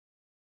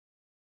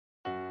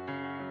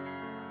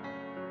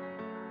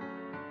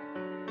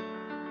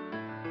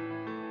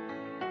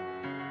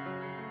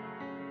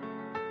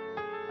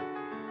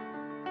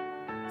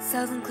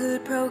Cells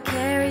include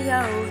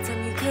prokaryotes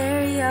and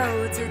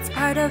eukaryotes. It's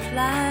part of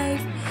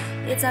life.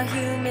 It's how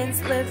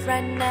humans live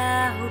right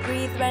now,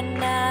 breathe right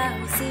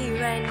now, see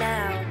right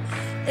now.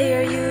 They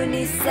are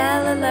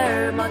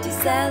unicellular,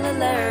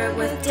 multicellular,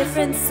 with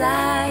different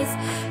size.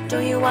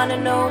 Don't you wanna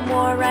know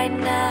more right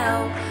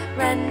now?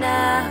 Right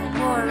now,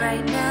 more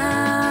right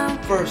now.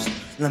 First,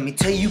 let me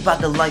tell you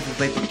about the life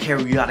of a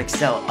prokaryotic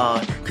cell,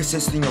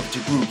 consisting of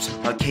two groups,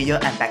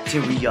 archaea and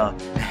bacteria.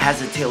 It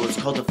has a tail, it's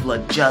called a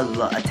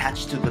flagella,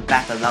 attached to the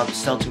back, allow the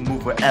cell to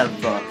move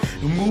wherever.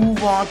 We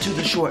move on to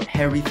the short,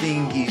 hairy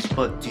thingies,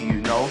 but do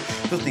you know,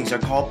 those things are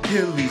called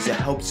pilies. It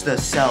helps the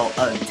cell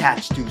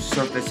attach to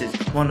surfaces,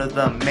 one of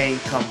the main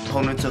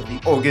components of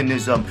the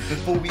organism.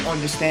 Before we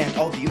understand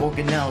all the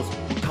organelles,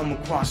 we come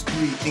across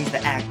three things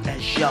that act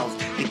as shells: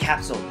 the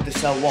capsule, the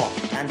cell wall,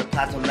 and the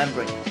plasma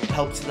membrane. It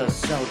helps the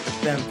cell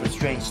defend for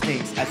strange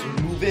things. As we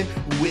move in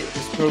with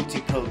this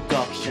protein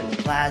production,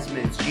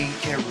 plasmids, gene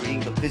carrying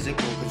the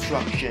physical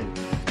construction,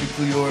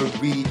 nuclear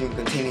region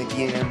containing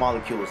DNA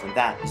molecules, and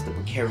that is the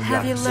prokaryotic cell.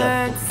 Have you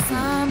learned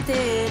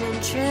something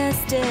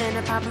interesting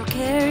about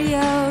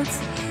prokaryotes?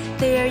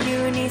 They are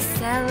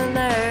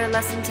unicellular,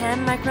 less than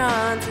 10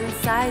 microns in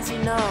size, you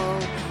know.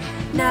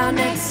 Now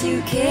next,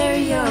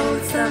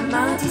 eukaryotes, the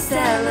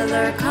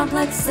multicellular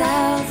complex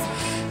cells.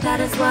 That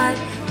is what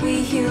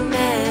we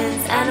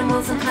humans,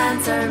 animals, and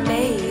plants are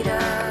made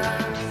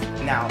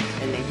of. Now,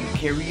 in a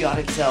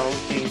eukaryotic cell,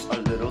 things are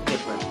a little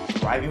different,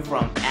 deriving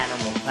from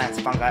animal, plants,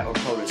 fungi, or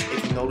protists.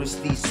 If you notice,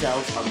 these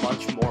cells are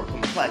much more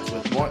complex,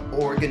 with more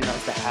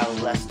organelles that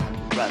have less time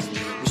to rest.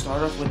 We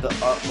start off with the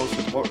most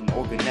important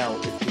organelle.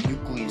 It's the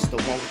nucleus, the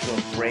one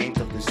with the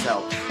brains of the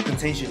cell. It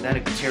contains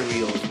genetic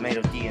materials made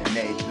of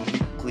DNA. The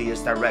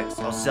nucleus directs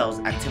our cells'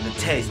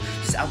 activities.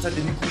 Just outside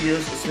the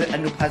nucleus is the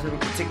endoplasmic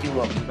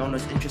reticulum, known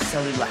as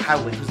intracellular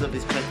highway because of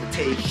its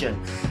transportation.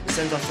 It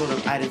sends all sort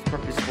of items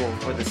purposeful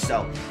for the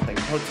cell, like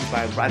proteins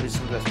by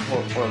ribosomes that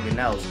support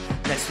organelles.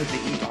 Next to the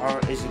ER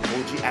is a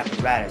Golgi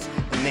apparatus.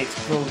 It makes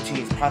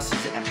proteins,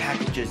 processes it, and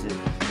packages it.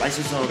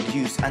 Lysosomes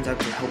use enzymes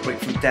to help break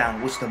food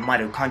down, which the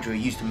mitochondria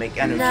use to make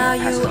energy now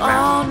and pass you it around.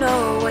 all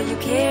know what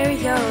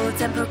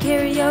eukaryotes and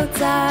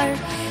prokaryotes are.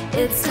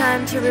 It's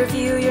time to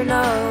review your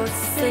notes,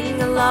 sing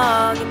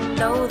along and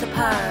know the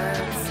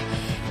parts.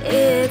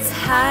 It's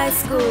high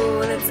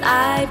school, it's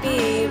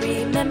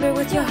IB, remember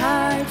with your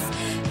hearts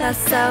that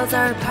cells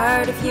are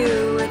part of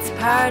you, it's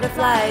part of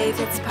life,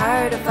 it's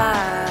part of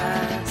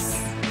us.